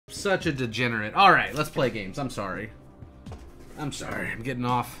such a degenerate. Alright, let's play games. I'm sorry. I'm sorry. I'm getting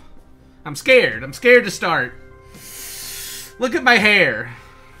off. I'm scared. I'm scared to start. Look at my hair.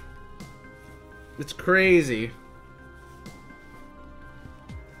 It's crazy.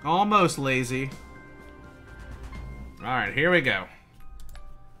 Almost lazy. Alright, here we go.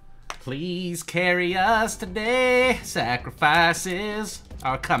 Please carry us today. Sacrifices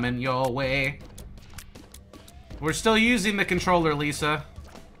are coming your way. We're still using the controller, Lisa.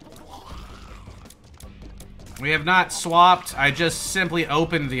 We have not swapped. I just simply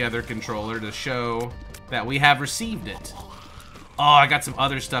opened the other controller to show that we have received it. Oh, I got some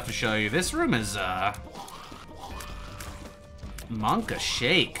other stuff to show you. This room is, Monka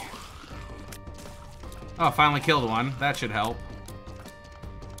Shake. Oh, finally killed one. That should help.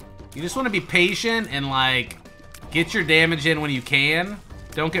 You just want to be patient and, like, get your damage in when you can.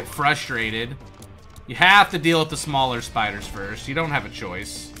 Don't get frustrated. You have to deal with the smaller spiders first. You don't have a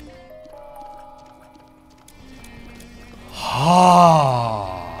choice.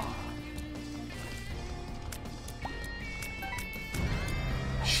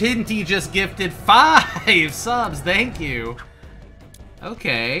 Shinty just gifted 5 subs. Thank you.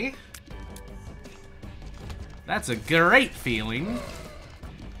 Okay. That's a great feeling.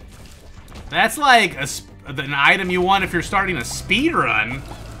 That's like an item you want if you're starting a speed run.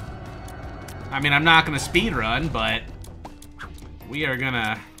 I mean, I'm not going to speed run, but we are going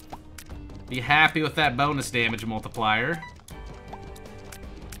to be happy with that bonus damage multiplier.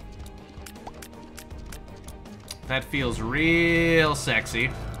 That feels real sexy.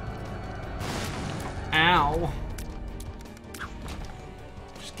 Ow.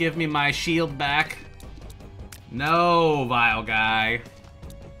 Just give me my shield back. No, vile guy.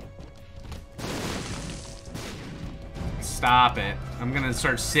 Stop it. I'm gonna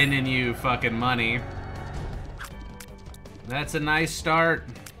start sending you fucking money. That's a nice start.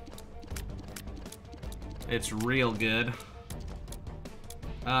 It's real good.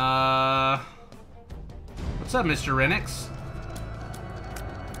 What's up, Mr. Renix?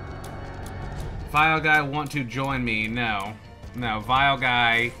 Vile guy want to join me? No. No, Vile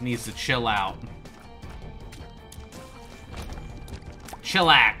guy needs to chill out.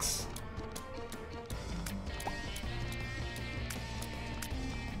 Chillax.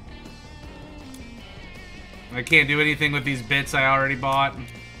 I can't do anything with these bits I already bought.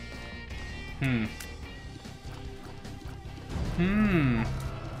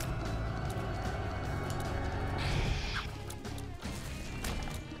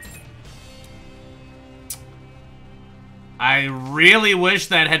 I really wish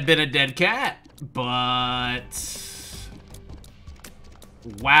that had been a dead cat, but...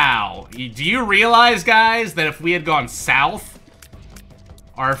 Wow. Do you realize, guys, that if we had gone south,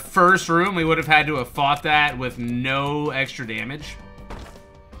 our first room, we would have had to have fought that with no extra damage?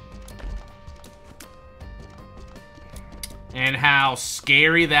 And how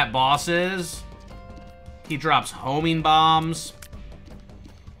scary that boss is. He drops homing bombs.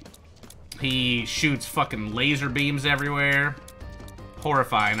 He shoots fucking laser beams everywhere.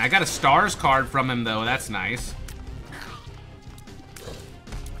 Horrifying. I got a stars card from him, though. That's nice.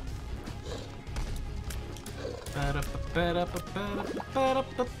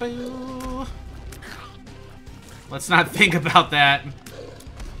 Let's not think about that.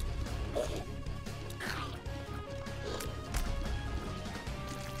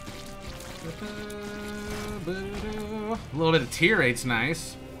 A little bit of tear rate's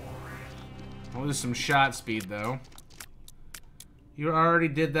nice. I'll lose some shot speed, though. You already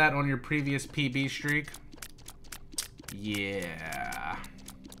did that on your previous PB streak? Yeah.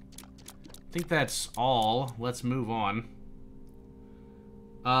 I think that's all. Let's move on.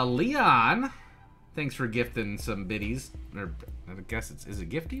 Leon, thanks for gifting some biddies. Or, I guess it's... Is it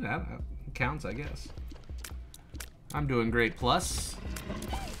gifting? I don't know. It counts, I guess. I'm doing great plus.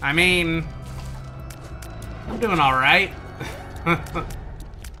 I mean... I'm doing alright.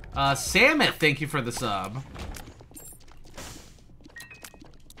 Samet, thank you for the sub.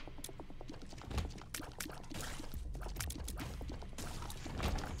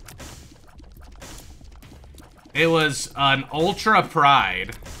 It was an Ultra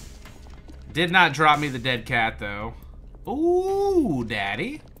Pride. Did not drop me the dead cat, though. Ooh,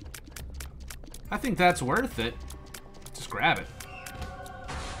 daddy. I think that's worth it. Just grab it.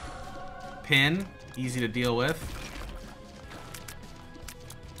 Pin, easy to deal with.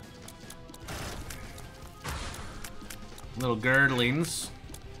 Little girdlings.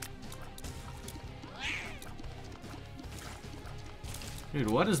 Dude,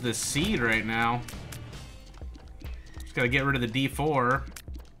 what is this seed right now? Just gotta get rid of the D4.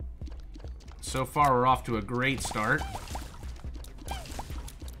 So far, we're off to a great start.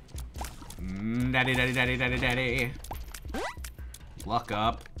 Daddy, daddy, daddy, daddy, daddy. Luck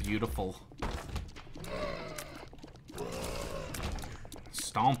up. Beautiful.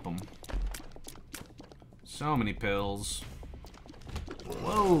 Stomp them. So many pills.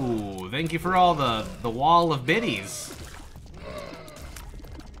 Whoa, thank you for all the wall of biddies.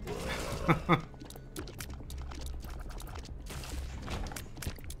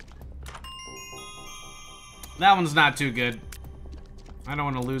 That one's not too good. I don't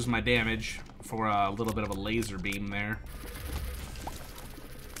want to lose my damage for a little bit of a laser beam there.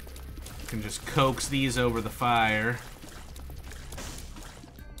 Can just coax these over the fire.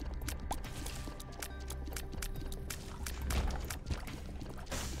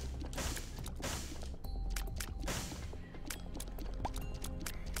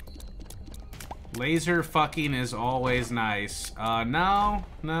 Laser fucking is always nice. No.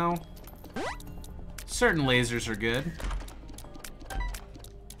 Certain lasers are good.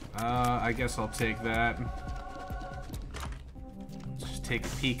 I guess I'll take that. Just take a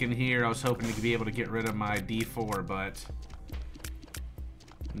peek in here. I was hoping to be able to get rid of my D4, but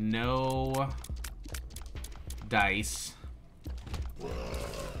no dice.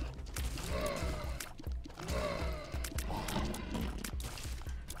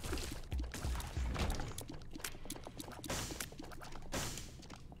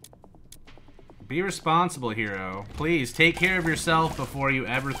 Be responsible, hero. Please, take care of yourself before you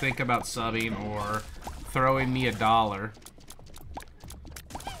ever think about subbing or throwing me $1.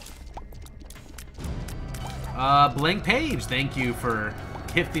 Blank Page, thank you for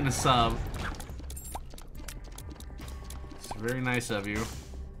gifting a sub. It's very nice of you.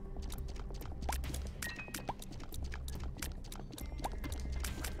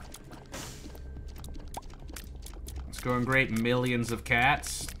 It's going great, millions of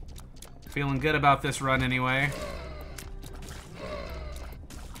cats. Feeling good about this run anyway.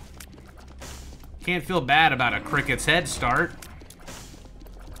 Can't feel bad about a cricket's head start.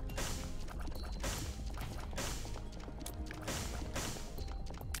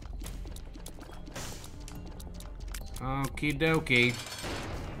 Okie dokie.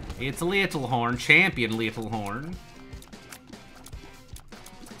 It's Little Horn, champion Little Horn.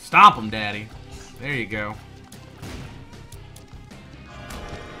 Stomp him, daddy. There you go.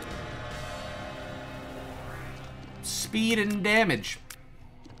 Speed and damage.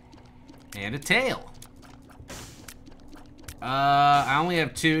 And a tail. I only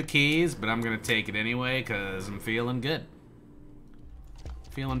have 2 keys, but I'm gonna take it anyway, because I'm feeling good.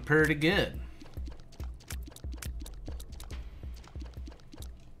 Feeling pretty good.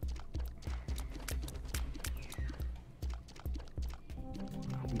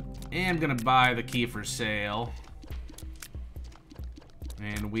 And I'm gonna buy the key for sale.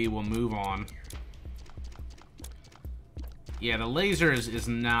 And we will move on. Yeah, the laser is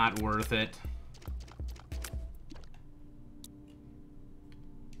not worth it.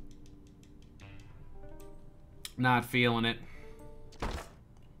 Not feeling it.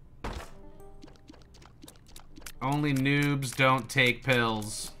 Only noobs don't take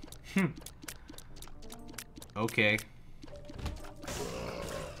pills. Okay.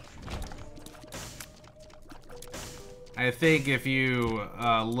 I think if you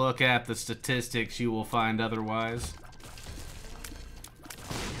look at the statistics, you will find otherwise.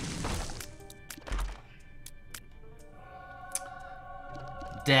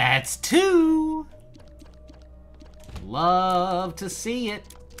 That's 2. Love to see it.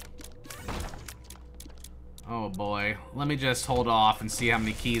 Oh boy. Let me just hold off and see how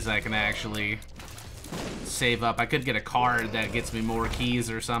many keys I can actually save up. I could get a card that gets me more keys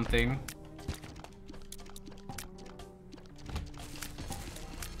or something.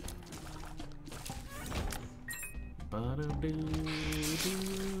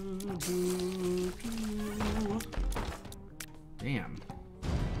 Damn.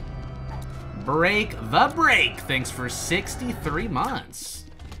 Break the break. Thanks for 63 months.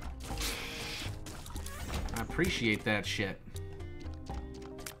 I appreciate that shit.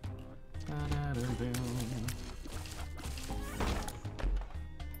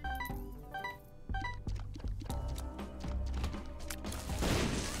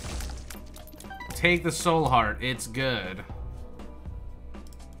 Take the soul heart. It's good.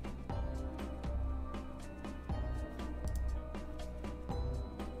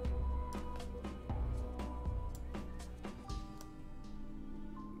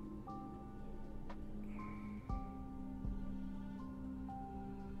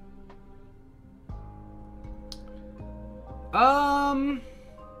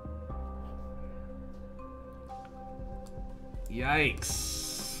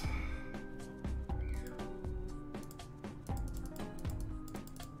 Yikes.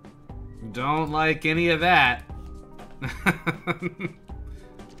 Don't like any of that.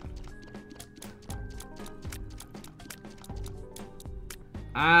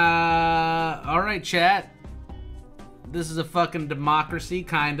 Alright, chat. This is a fucking democracy,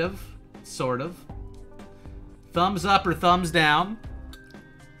 kind of. Sort of. Thumbs up or thumbs down.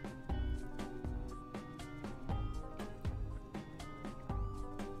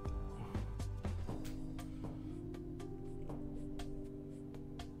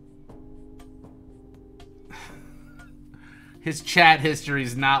 His chat history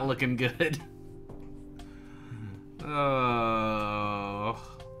is not looking good. Oh.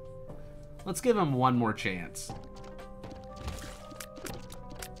 Let's give him one more chance.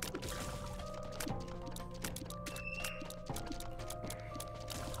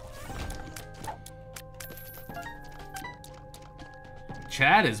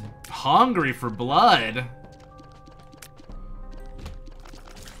 Chat is hungry for blood.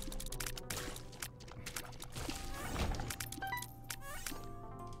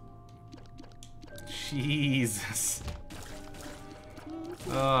 Jesus.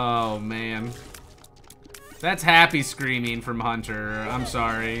 Oh, man. That's happy screaming from Hunter. I'm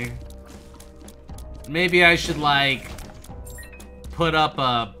sorry. Maybe I should, like, put up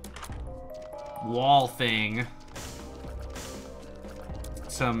a wall thing.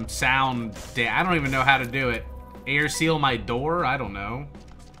 Some sound. I don't even know how to do it. Air seal my door? I don't know.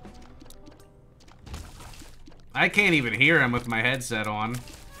 I can't even hear him with my headset on.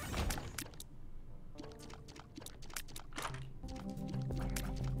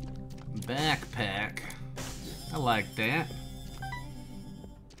 Backpack. I like that.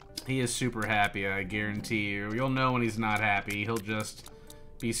 He is super happy, I guarantee you. You'll know when he's not happy. He'll just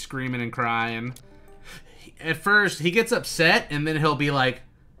be screaming and crying. At first, he gets upset, and then he'll be like,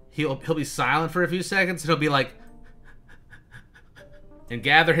 he'll be silent for a few seconds, and he'll be like, and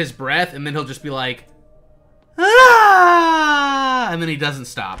gather his breath, and then he'll just be like, ah! And then he doesn't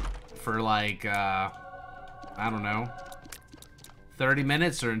stop for like, I don't know, 30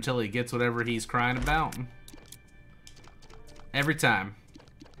 minutes or until he gets whatever he's crying about. Every time.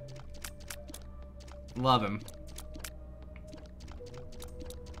 Love him.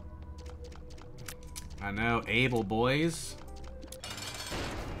 I know, Abel boys.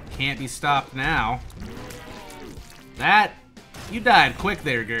 Can't be stopped now. That, you died quick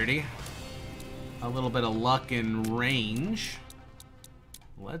there, Gertie. A little bit of luck in range.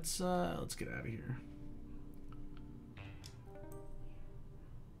 Let's get out of here.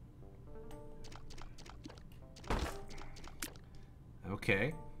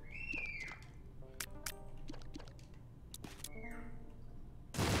 Okay.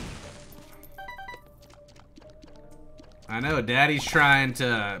 I know, Daddy's trying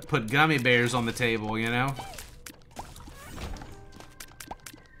to put gummy bears on the table, you know?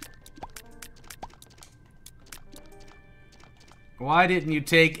 Why didn't you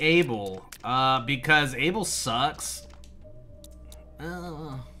take Abel? Because Abel sucks.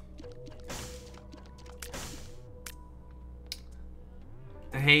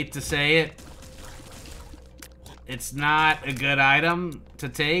 I hate to say it. It's not a good item to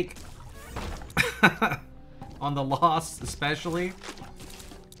take. On the Lost, especially.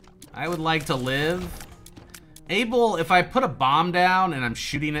 I would like to live. Abel, if I put a bomb down and I'm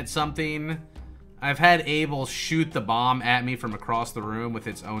shooting at something, I've had Abel shoot the bomb at me from across the room with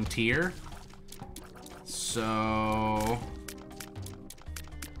its own tier. So...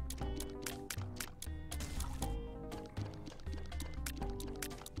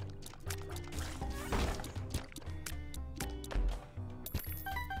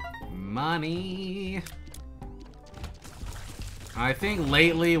 money. I think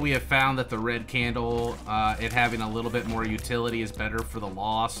lately we have found that the red candle, it having a little bit more utility is better for the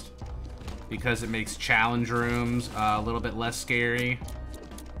Lost because it makes challenge rooms a little bit less scary.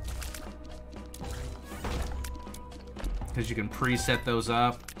 Because you can preset those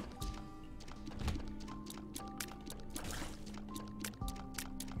up.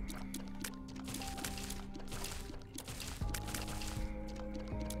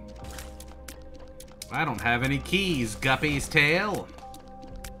 I don't have any keys, Guppy's tail.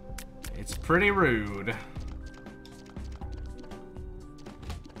 It's pretty rude.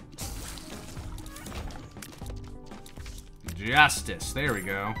 Justice, there we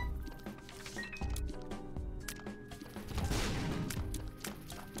go.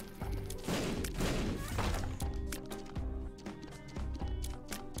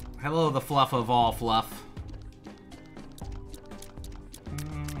 Hello, the fluff of all fluff.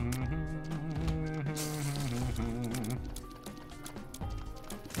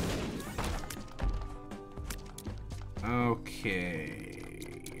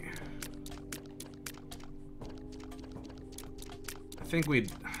 Okay. think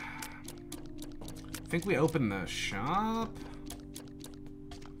we open the shop.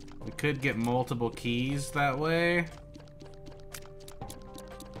 We could get multiple keys that way.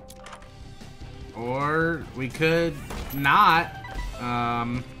 Or we could not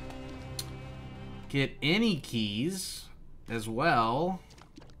get any keys as well.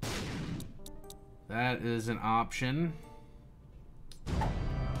 That is an option.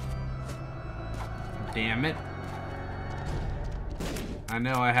 Damn it. I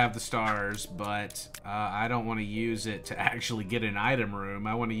know I have the stars, but I don't want to use it to actually get an item room.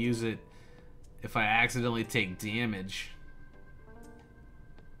 I want to use it if I accidentally take damage.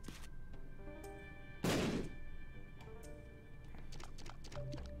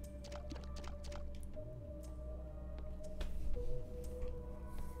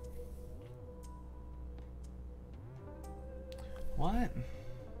 What?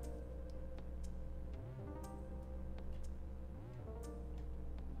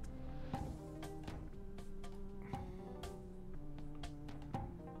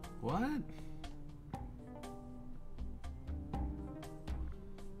 What?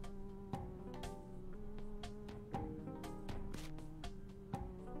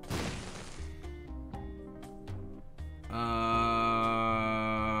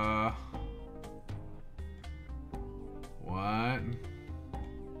 What?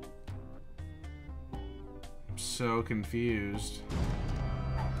 I'm so confused.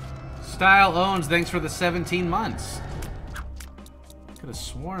 Style owns, thanks for the 17 months. Could have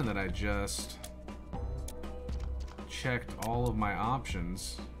sworn that I just checked all of my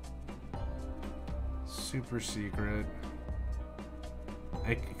options. Super secret.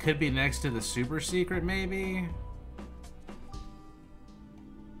 It could be next to the super secret, maybe?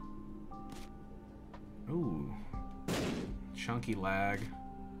 Ooh. Chunky lag.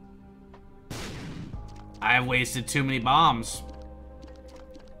 I wasted too many bombs.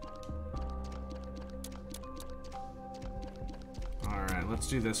 Alright, let's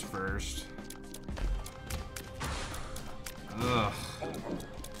do this first. Ugh.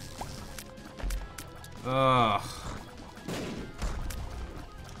 Ugh.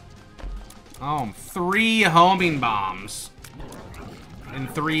 Oh, 3 homing bombs. In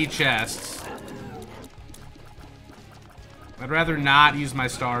 3 chests. I'd rather not use my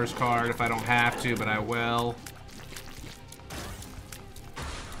stars card if I don't have to, but I will.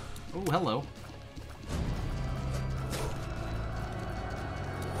 Oh, hello.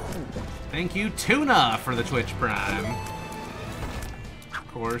 Thank you, Tuna, for the Twitch Prime.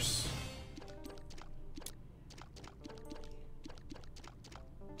 Of course.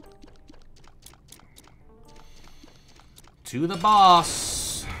 To the boss.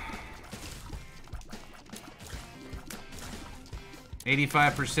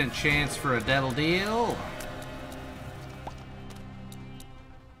 85% chance for a devil deal.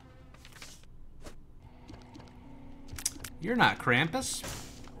 You're not Krampus.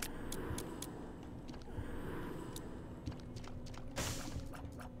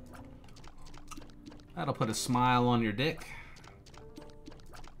 That'll put a smile on your dick.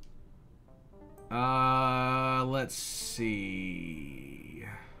 Let's see.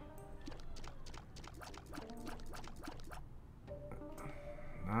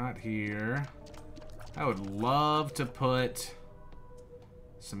 Not here. I would love to put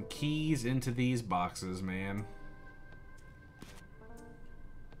some keys into these boxes, man.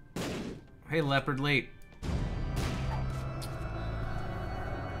 Hey, Leopard Late.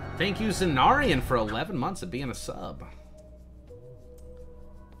 Thank you, Zenarian, for 11 months of being a sub.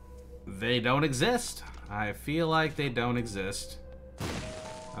 They don't exist. I feel like they don't exist.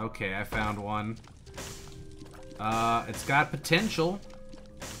 Okay, I found one. It's got potential.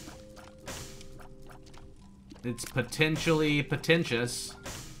 It's potentially potentious.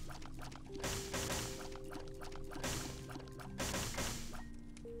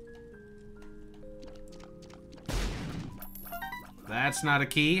 That's not a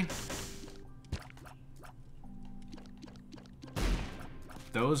key.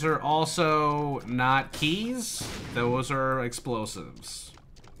 Those are also not keys. Those are explosives.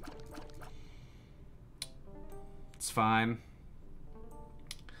 It's fine.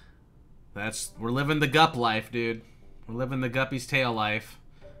 We're living the gup life, dude. We're living the guppy's tail life.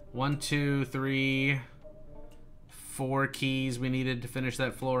 1, 2, 3, 4 keys we needed to finish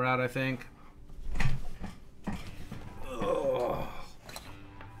that floor out, I think. Ugh.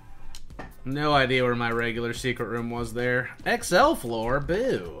 No idea where my regular secret room was there. XL floor,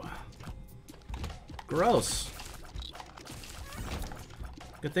 boo. Gross.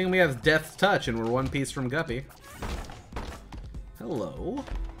 Good thing we have Death's Touch and we're 1 piece from Guppy. Hello.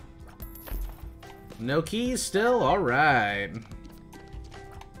 No keys still? Alright.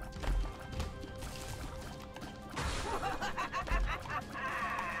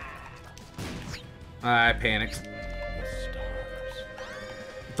 I panicked.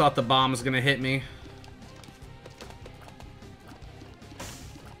 Thought the bomb was gonna hit me.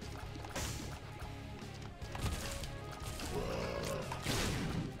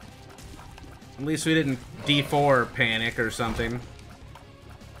 At least we didn't D4 panic or something.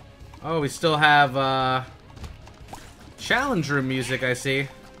 Oh, we still have challenge room music, I see.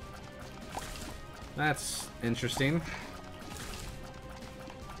 That's interesting.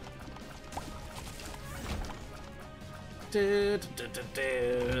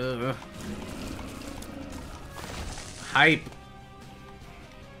 Hype.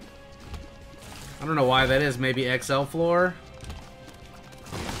 I don't know why that is. Maybe XL floor?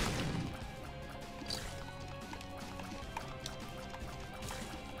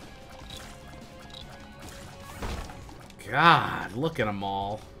 God, look at them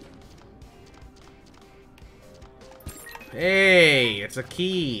all. Hey, it's a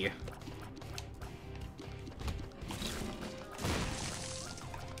key.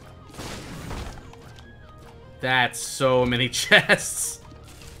 That's so many chests.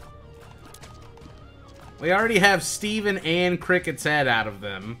 We already have Steven and Cricket's head out of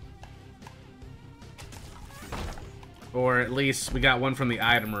them. Or at least we got one from the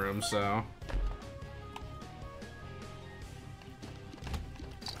item room, so...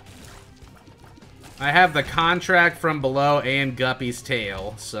 I have the contract from below and Guppy's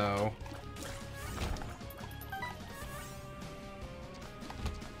tail, so...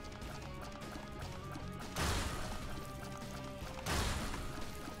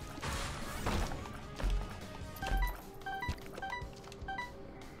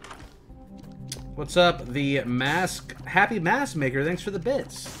 What's up, the mask? Happy Mask Maker, thanks for the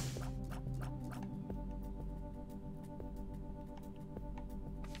bits.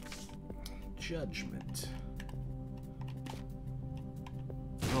 Judgment.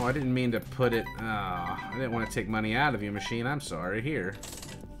 Oh, I didn't mean to put it... Oh, I didn't want to take money out of you, machine. I'm sorry. Here.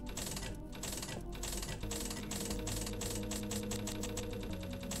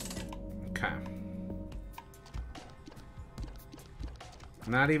 Okay.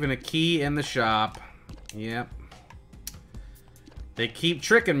 Not even a key in the shop. Yep. They keep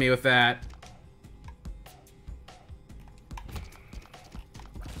tricking me with that.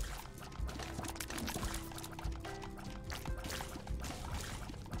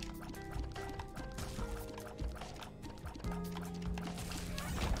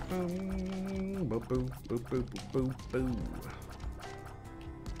 Boo, boo, boo, boo, boo, boo.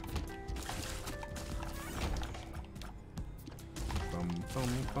 Bum, bum,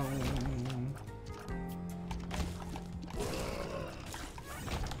 bum.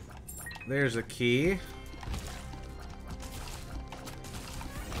 There's a key.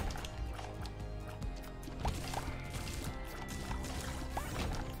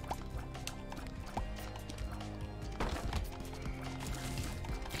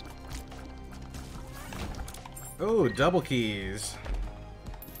 Oh, double keys.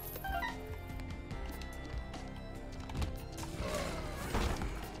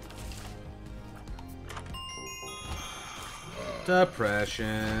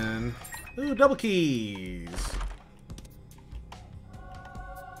 Depression. Ooh, double keys.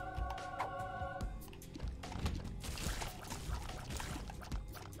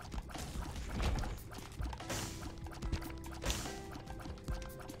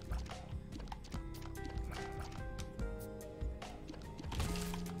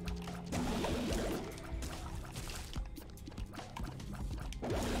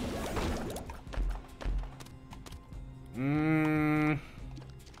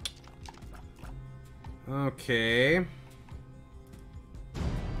 Okay. I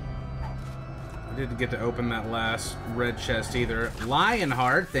didn't get to open that last red chest either.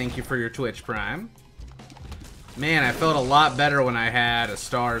 Lionheart, thank you for your Twitch Prime. Man, I felt a lot better when I had a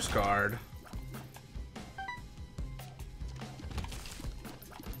stars card.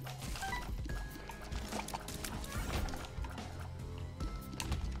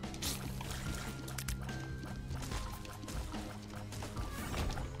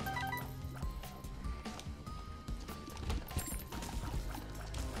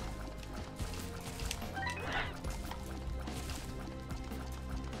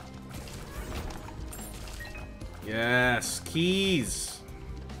 Yes, keys.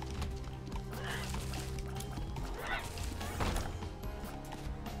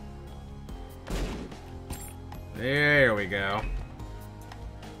 There we go.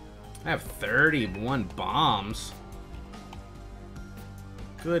 I have 31 bombs.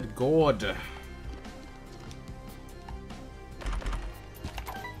 Good God.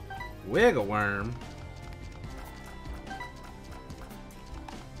 Wiggle worm.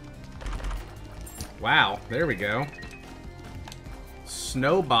 Wow, there we go.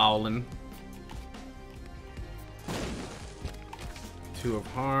 Snowballing. 2 of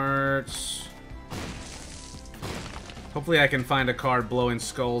hearts. Hopefully I can find a card blowing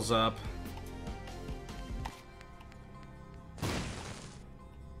skulls up.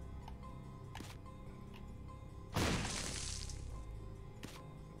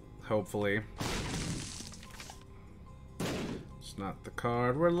 Hopefully. It's not the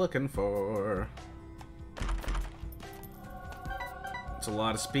card we're looking for. It's a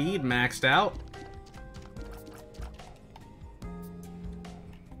lot of speed, maxed out.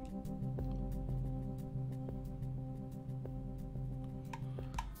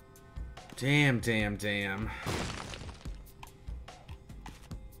 Damn, damn, damn.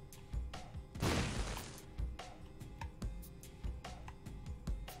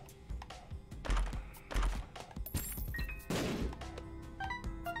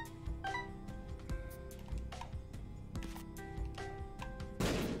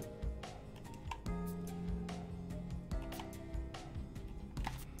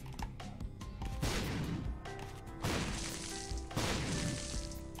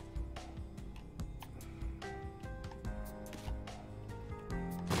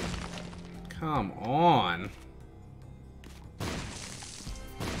 Come on.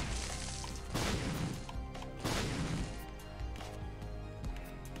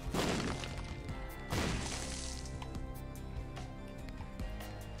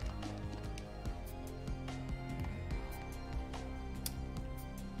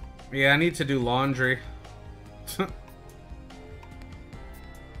 Yeah, I need to do laundry.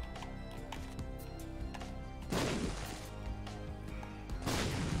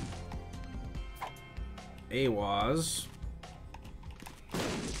 AWAS.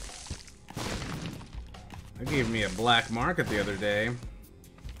 That gave me a black market the other day.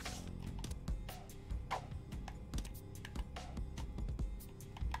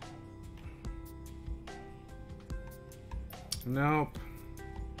 Nope.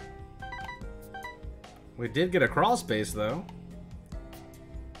 We did get a crawl space though.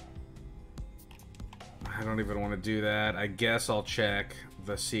 I don't even want to do that. I guess I'll check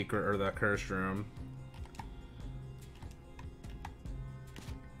the secret or the cursed room.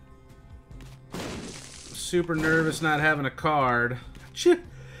 Super nervous not having a card.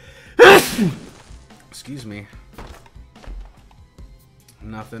 Excuse me.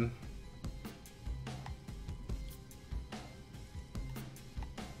 Nothing.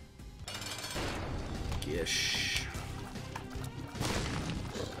 Gish.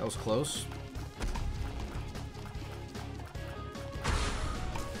 That was close.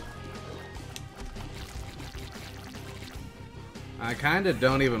 I kind of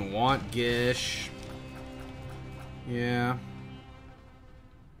don't even want Gish. Yeah.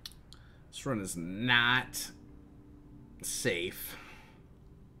 This run is not safe.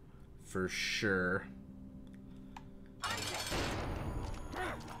 For sure.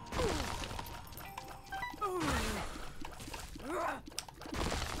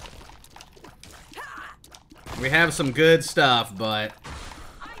 We have some good stuff, but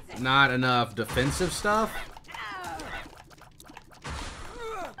not enough defensive stuff.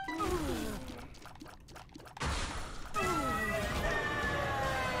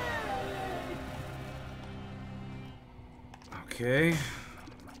 Okay.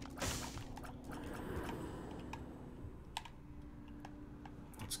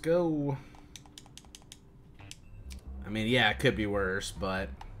 Let's go. I mean, yeah, it could be worse, but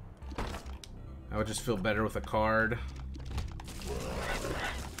I would just feel better with a card.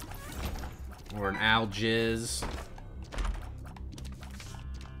 Or an Algiz.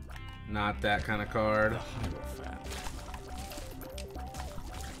 Not that kind of card.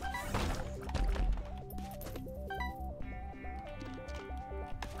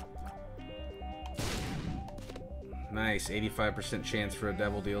 Nice, 85% chance for a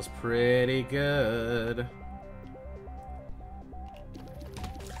devil deal's pretty good.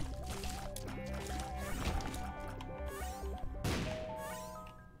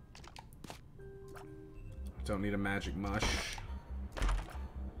 Don't need a magic mush.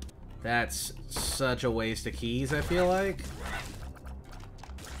 That's such a waste of keys, I feel like.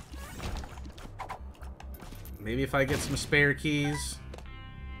 Maybe if I get some spare keys.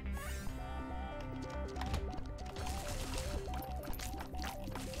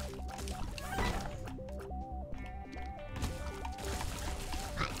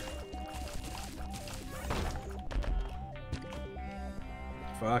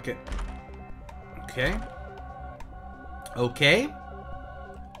 Fuck it. Okay. Okay.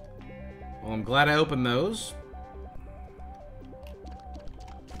 Well, I'm glad I opened those.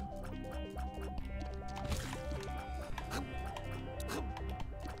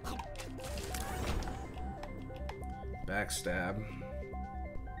 Backstab.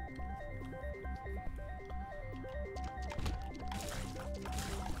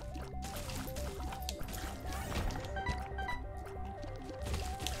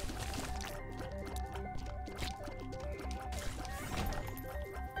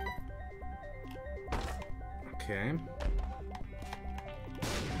 Okay.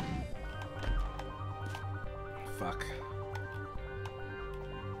 Fuck.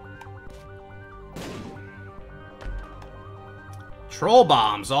 Troll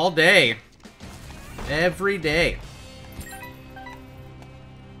bombs all day. Every day.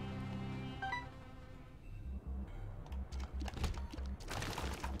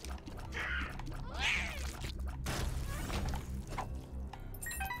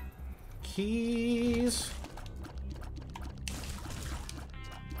 Keys.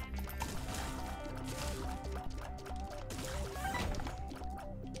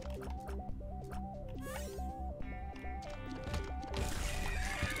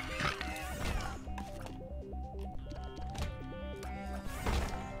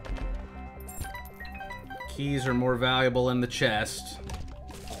 Keys are more valuable in the chest.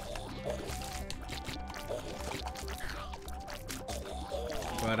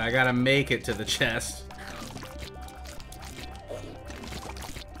 But I gotta make it to the chest.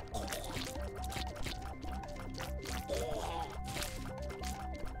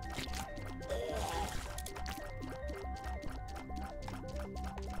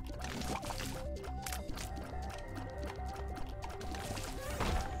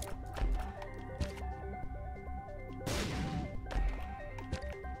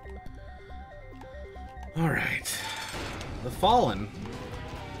 Alright. The Fallen.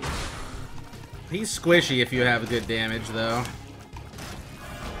 He's squishy if you have good damage, though.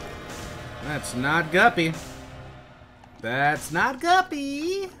 That's not Guppy. That's not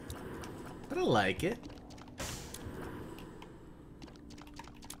Guppy. But I like it.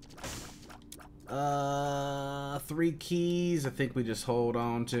 3 keys. I think we just hold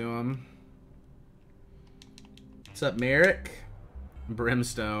on to them. What's up, Merrick?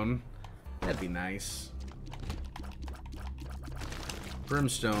 Brimstone. That'd be nice.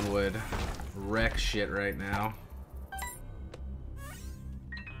 Brimstone would wreck shit right now.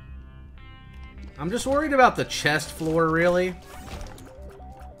 I'm just worried about the chest floor, really.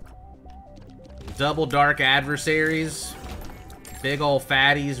 Double dark adversaries. Big ol'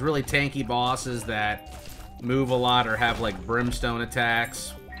 fatties. Really tanky bosses that move a lot or have, like, brimstone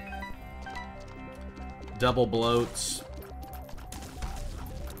attacks. Double bloats.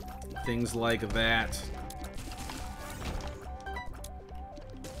 Things like that.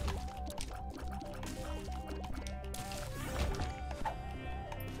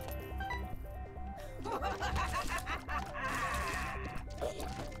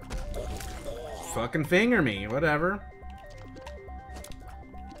 Fucking finger me, whatever.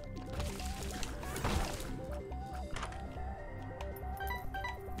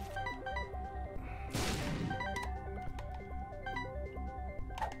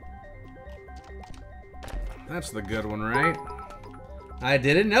 That's the good one, right? I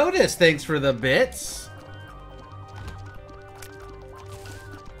didn't notice. Thanks for the bits.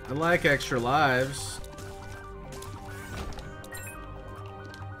 I like extra lives.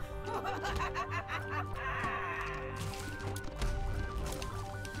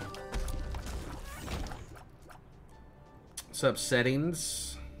 What's up,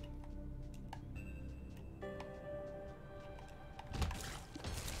 settings?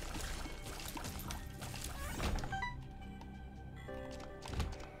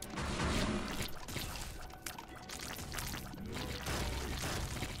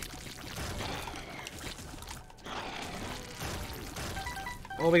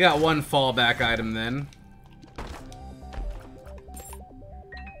 Well, we got one fallback item then.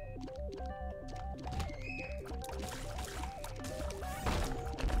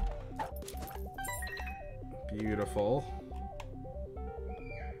 Beautiful.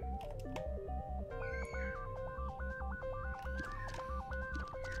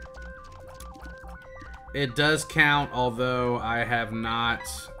 It does count, although I have not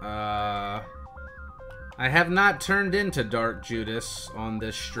turned into Dark Judas on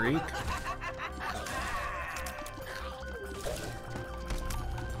this streak.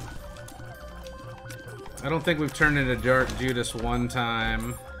 I don't think we've turned into Dark Judas one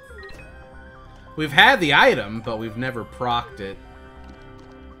time. We've had the item, but we've never procced it.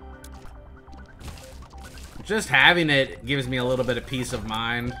 Just having it gives me a little bit of peace of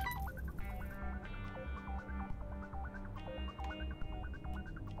mind.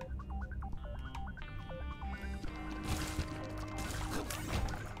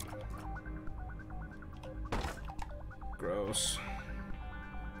 Gross.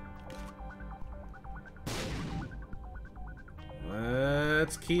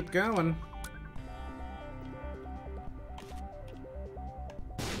 Let's keep going.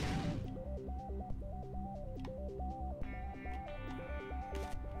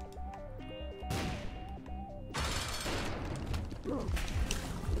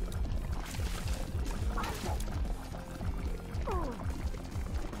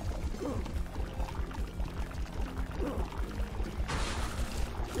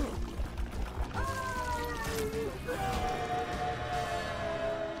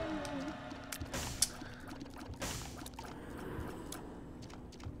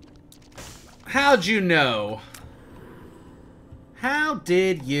 How'd you know? How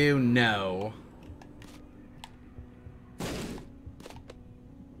did you know?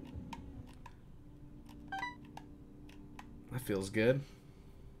 That feels good.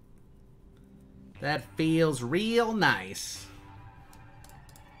 That feels real nice.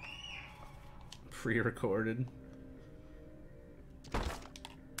 Pre-recorded.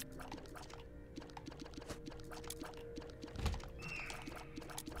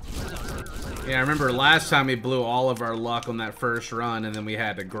 Yeah, I remember last time we blew all of our luck on that first run, and then we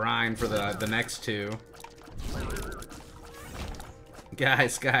had to grind for the next two.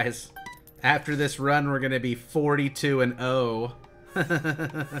 Guys, after this run, we're gonna be 42-0.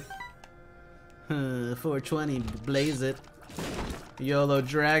 420, blaze it. YOLO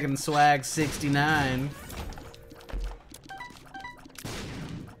Dragon Swag 69.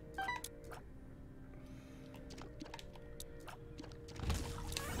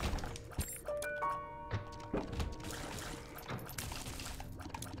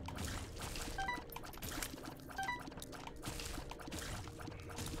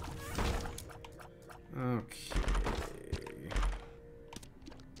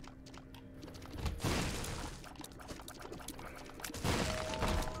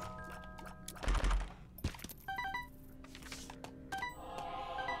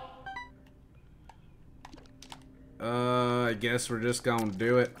 I guess we're just gonna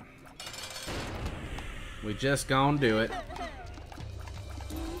do it. We just gonna do it.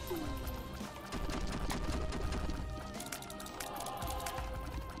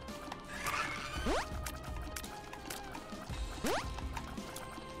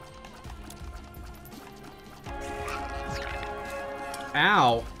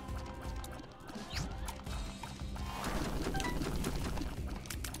 Ow.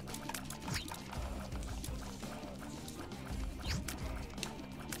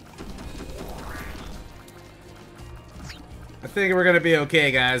 I think we're gonna be okay,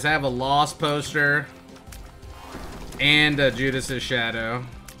 guys. I have a Lost poster and a Judas's Shadow.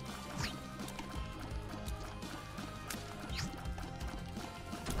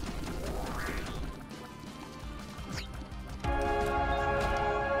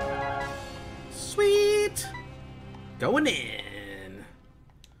 Sweet! Going in.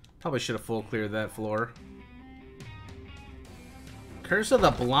 Probably should have full cleared that floor. Curse of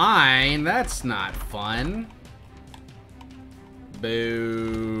the Blind, that's not fun.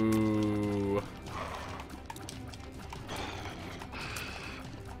 Boo.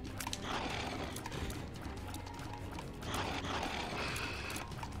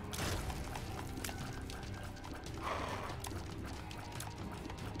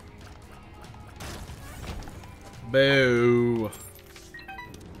 Boo.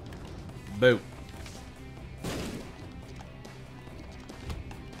 Boo.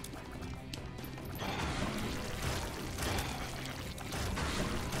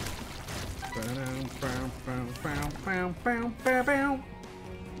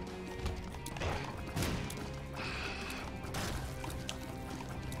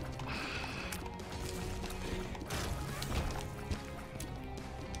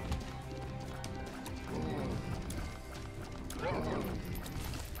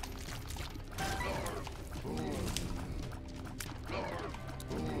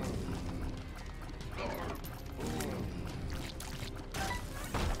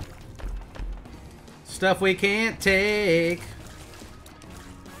 Stuff we can't take.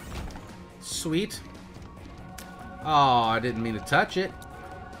 Sweet. Oh, I didn't mean to touch it.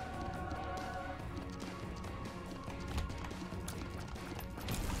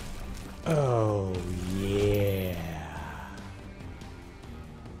 Oh, yeah.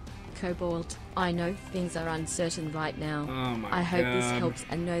 Cobalt, I know things are uncertain right now. Oh my I hope this God. helps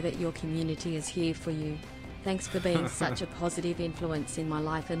and know that your community is here for you. Thanks for being such a positive influence in my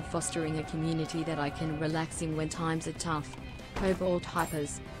life and fostering a community that I can relax in when times are tough. Cobalt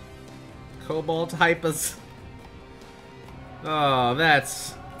Hypers. Cobalt Hypers. Oh,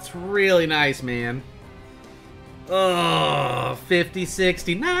 that's really nice, man. Oh,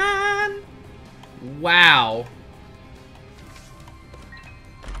 5069. Wow.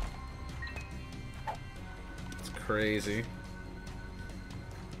 It's crazy.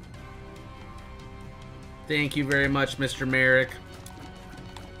 Thank you very much, Mr. Merrick.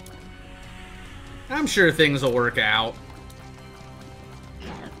 I'm sure things will work out.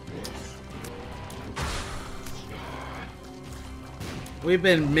 We've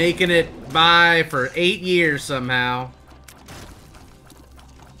been making it by for 8 years somehow.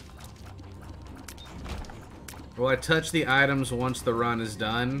 Will I touch the items once the run is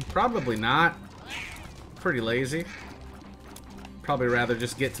done? Probably not. Pretty lazy. Probably rather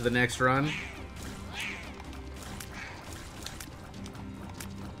just get to the next run.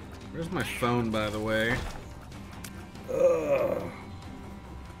 Where's my phone, by the way? Ugh.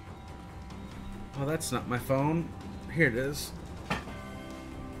 Oh, that's not my phone. Here it is.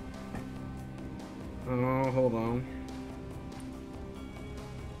 Oh, hold on.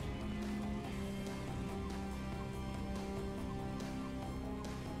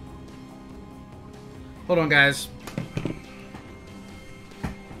 Hold on, guys.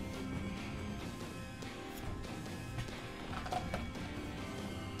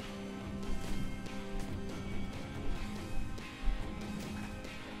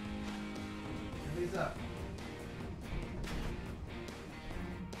 He's up.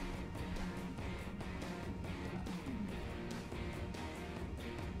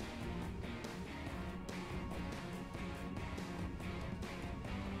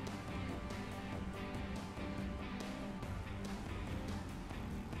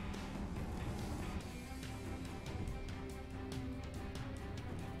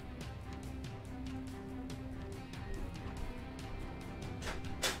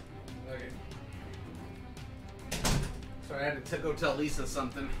 Sorry, I had to go tell Lisa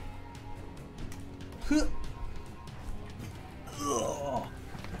something.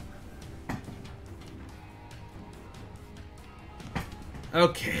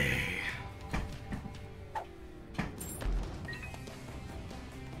 Okay.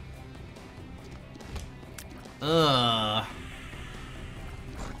 Ugh.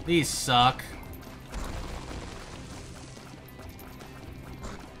 These suck.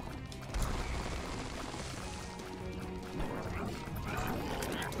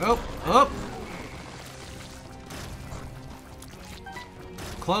 Oh, oh.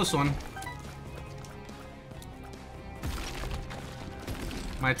 Close one.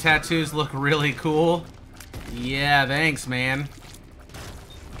 My tattoos look really cool. Yeah, thanks, man.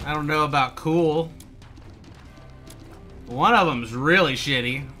 I don't know about cool. One of them's really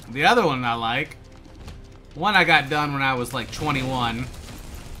shitty. The other one I like. One I got done when I was like 21.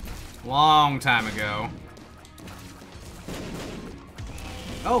 Long time ago.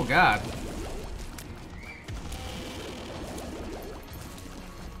 Oh, God.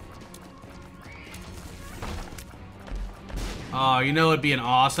 Oh, you know it'd be an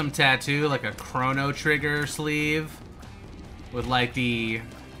awesome tattoo? Like a Chrono Trigger sleeve. With like the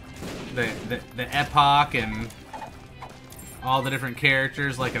epoch and all the different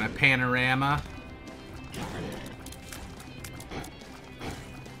characters like in a panorama.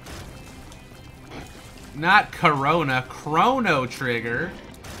 Not Corona, Chrono Trigger.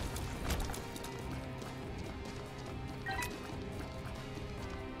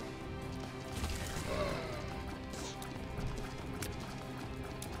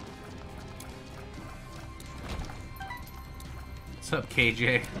 What's up,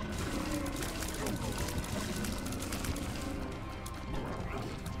 KJ?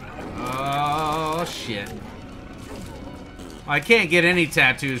 Oh, shit. I can't get any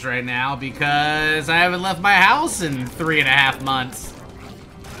tattoos right now because I haven't left my house in 3.5 months.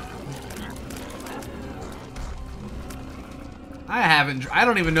 I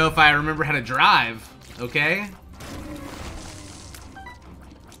don't even know if I remember how to drive, okay?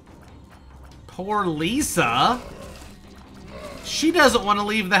 Poor Lisa. She doesn't want to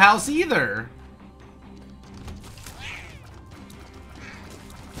leave the house either.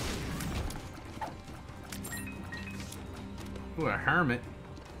 Ooh, a hermit.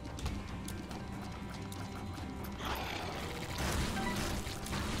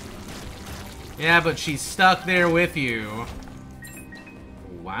 Yeah, but she's stuck there with you.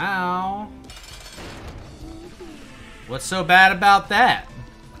 Wow. What's so bad about that?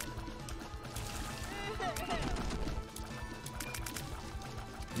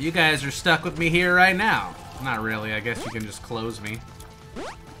 You guys are stuck with me here right now. Not really, I guess you can just close me.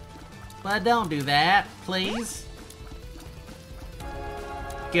 But don't do that, please.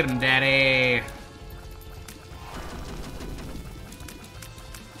 Get him, Daddy.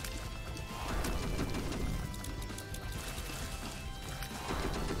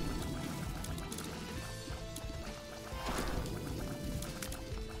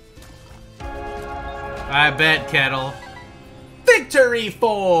 I bet, Kettle. Victory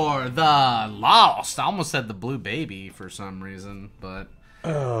for the Lost. I almost said the Blue Baby for some reason, but...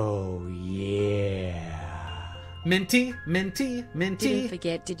 Oh, yeah. Minty, minty, minty. Didn't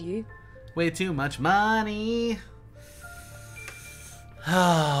forget, did you? Way too much money.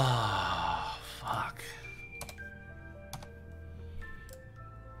 Oh, fuck.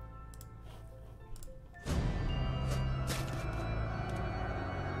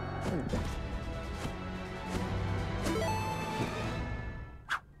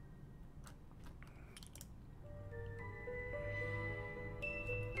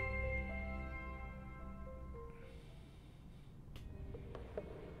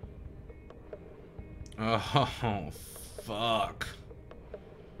 Oh, fuck.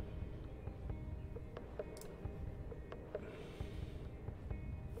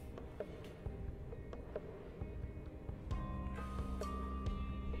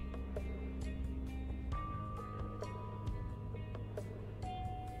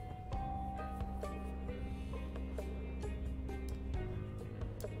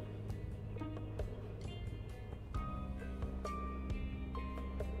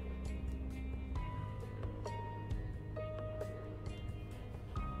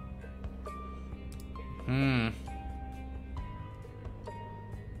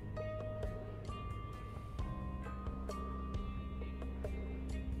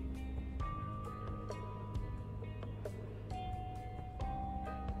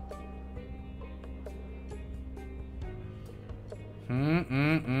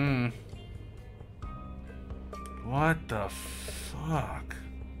 What the fuck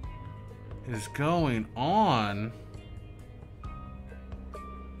is going on?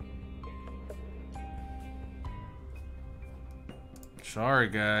 Sorry,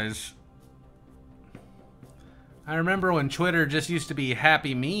 guys. I remember when Twitter just used to be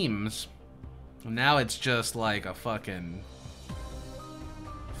happy memes. Now it's just like a fucking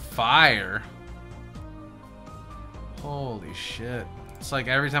fire. Holy shit. It's like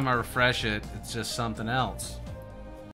every time I refresh it, it's just something else.